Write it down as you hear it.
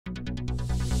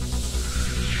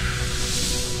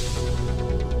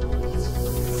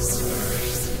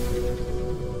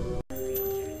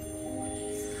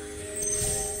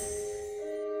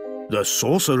The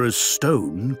sorcerer's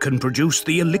stone can produce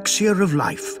the elixir of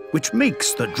life, which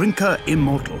makes the drinker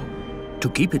immortal. To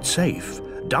keep it safe,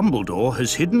 Dumbledore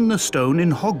has hidden the stone in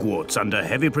Hogwarts under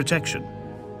heavy protection.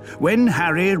 When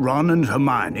Harry, Ron, and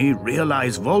Hermione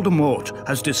realize Voldemort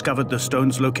has discovered the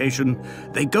stone's location,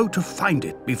 they go to find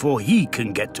it before he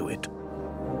can get to it.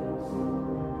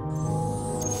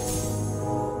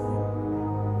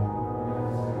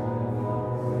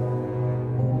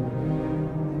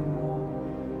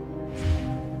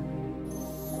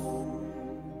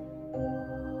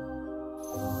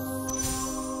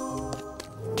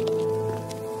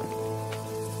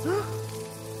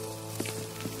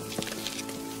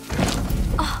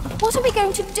 What are we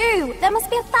going to do? There must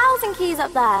be 1,000 keys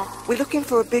up there. We're looking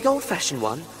for a big old-fashioned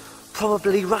one,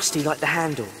 probably rusty like the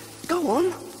handle. Go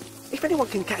on. If anyone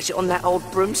can catch it on that old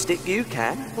broomstick, you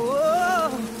can. Whoa!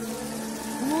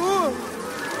 Whoa!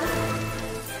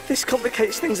 This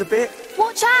complicates things a bit.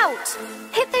 Watch out!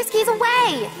 Hit those keys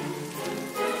away!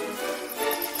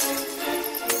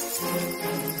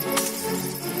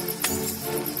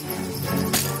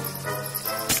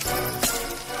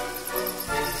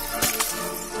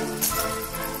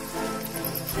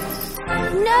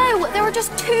 No, there are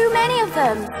just too many of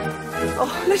them.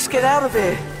 Oh, let's get out of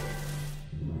here.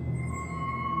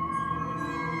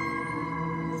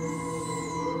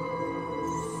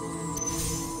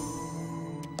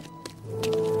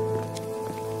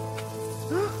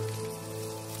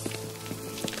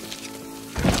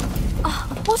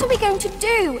 Oh, what are we going to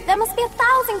do? There must be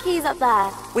 1,000 keys up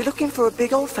there. We're looking for a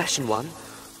big old-fashioned one,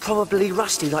 probably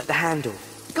rusty like the handle.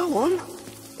 Go on.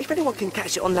 If anyone can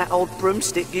catch it on that old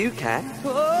broomstick, you can.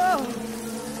 Whoa!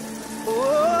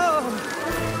 Whoa!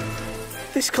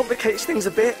 This complicates things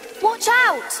a bit. Watch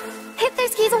out! Hit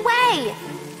those keys away!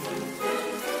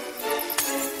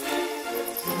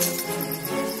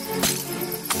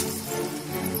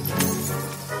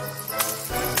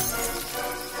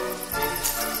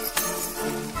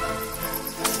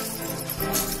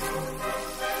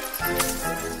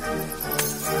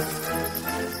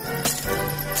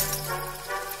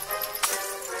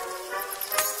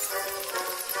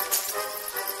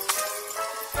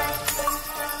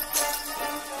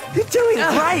 You're doing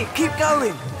great! Keep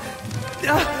going!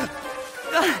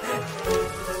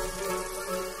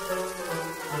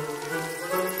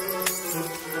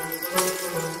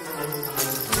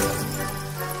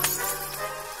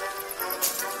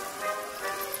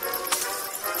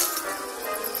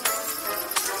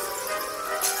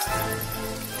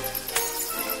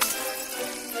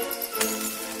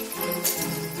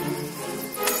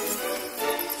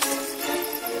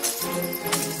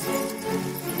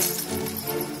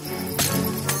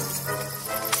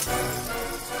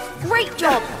 Great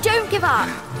job! Don't give up!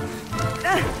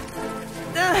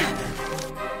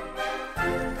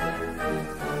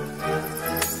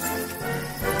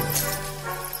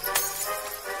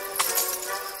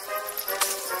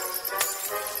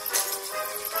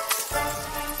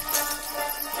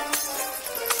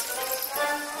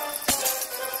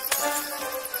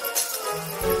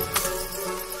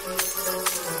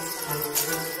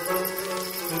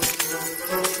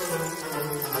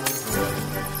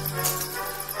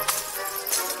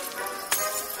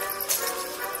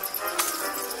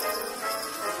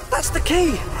 That's the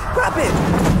key! Grab it!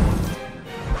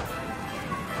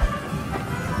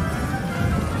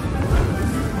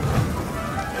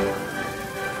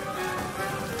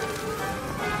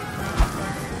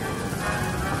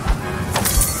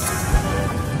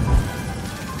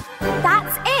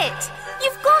 That's it!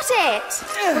 You've got it!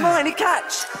 Hermione,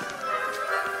 catch!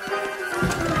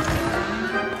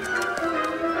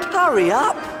 Hurry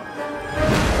up!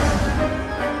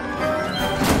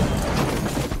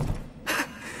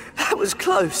 That was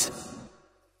close.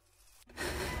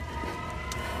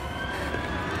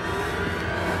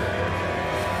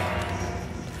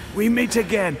 We meet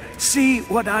again. See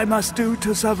what I must do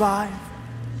to survive.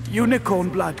 Unicorn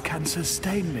blood can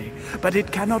sustain me, but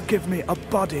it cannot give me a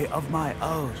body of my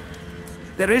own.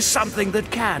 There is something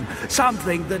that can,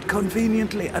 something that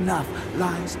conveniently enough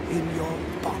lies in your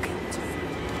pocket.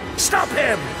 Stop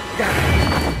him!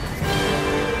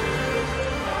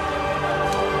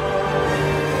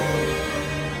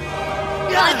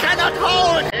 I cannot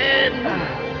hold him!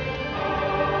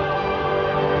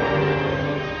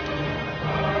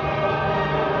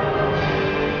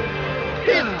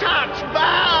 His touch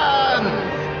burns!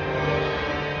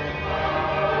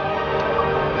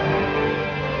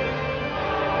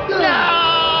 No!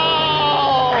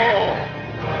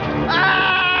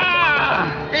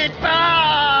 Ah! It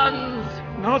burns!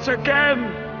 Not again!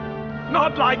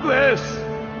 Not like this!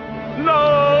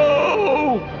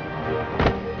 No!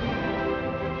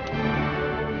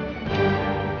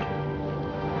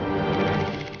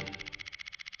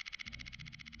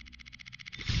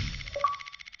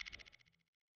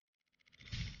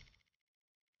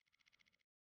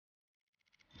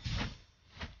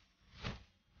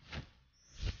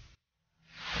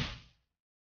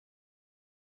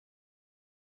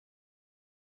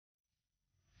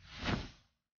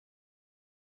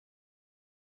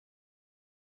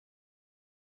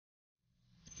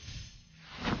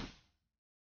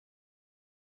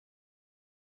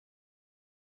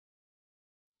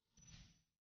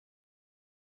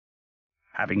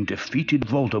 Having defeated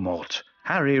Voldemort,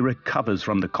 Harry recovers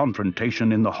from the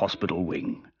confrontation in the hospital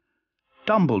wing.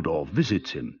 Dumbledore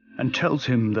visits him and tells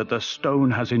him that the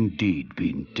stone has indeed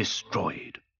been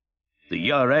destroyed. The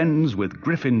year ends with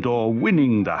Gryffindor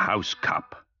winning the House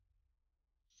Cup.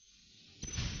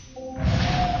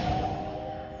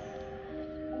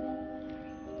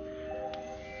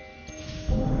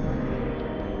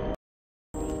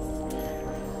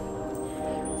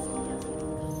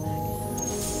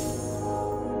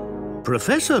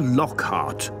 Professor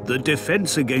Lockhart, the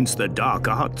Defense Against the Dark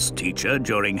Arts teacher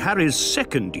during Harry's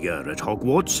second year at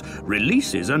Hogwarts,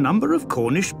 releases a number of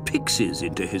Cornish pixies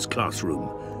into his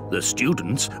classroom. The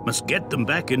students must get them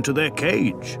back into their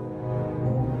cage.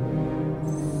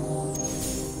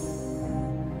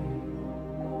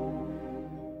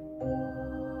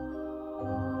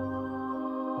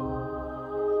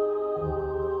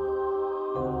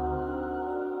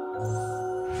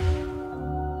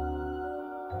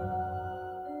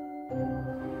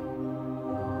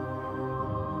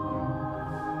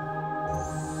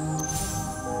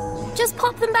 Just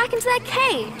pop them back into their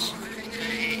cage.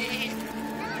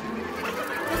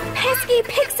 Pesky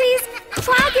pixies!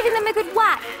 Try giving them a good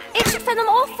whack. It should fend them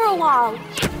off for a while.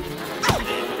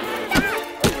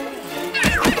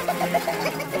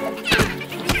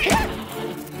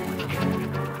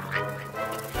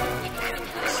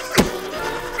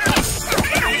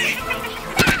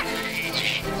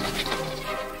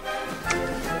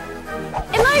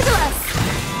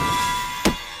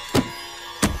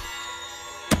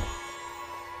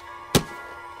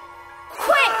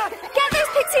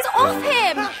 Off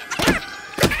him!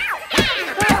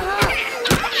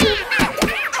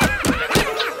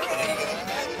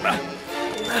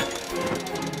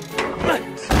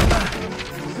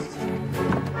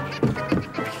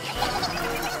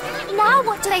 Now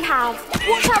what do they have?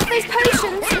 Watch out for those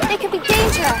potions. They could be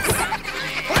dangerous.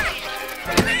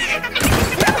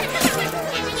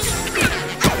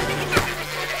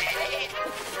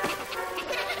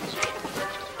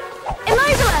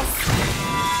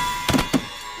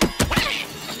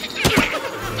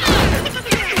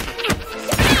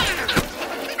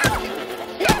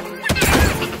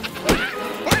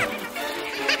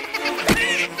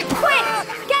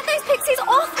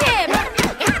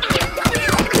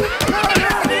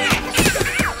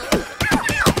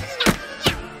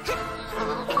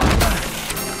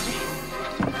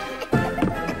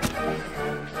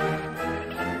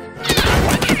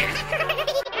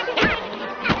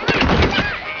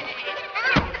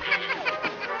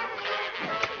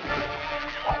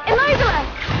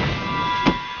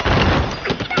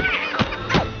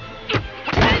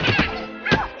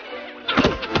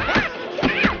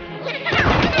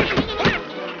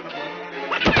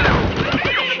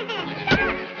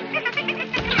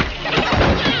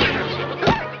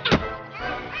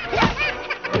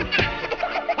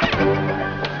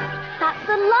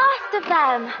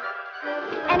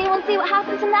 Anyone see what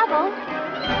happened to Neville?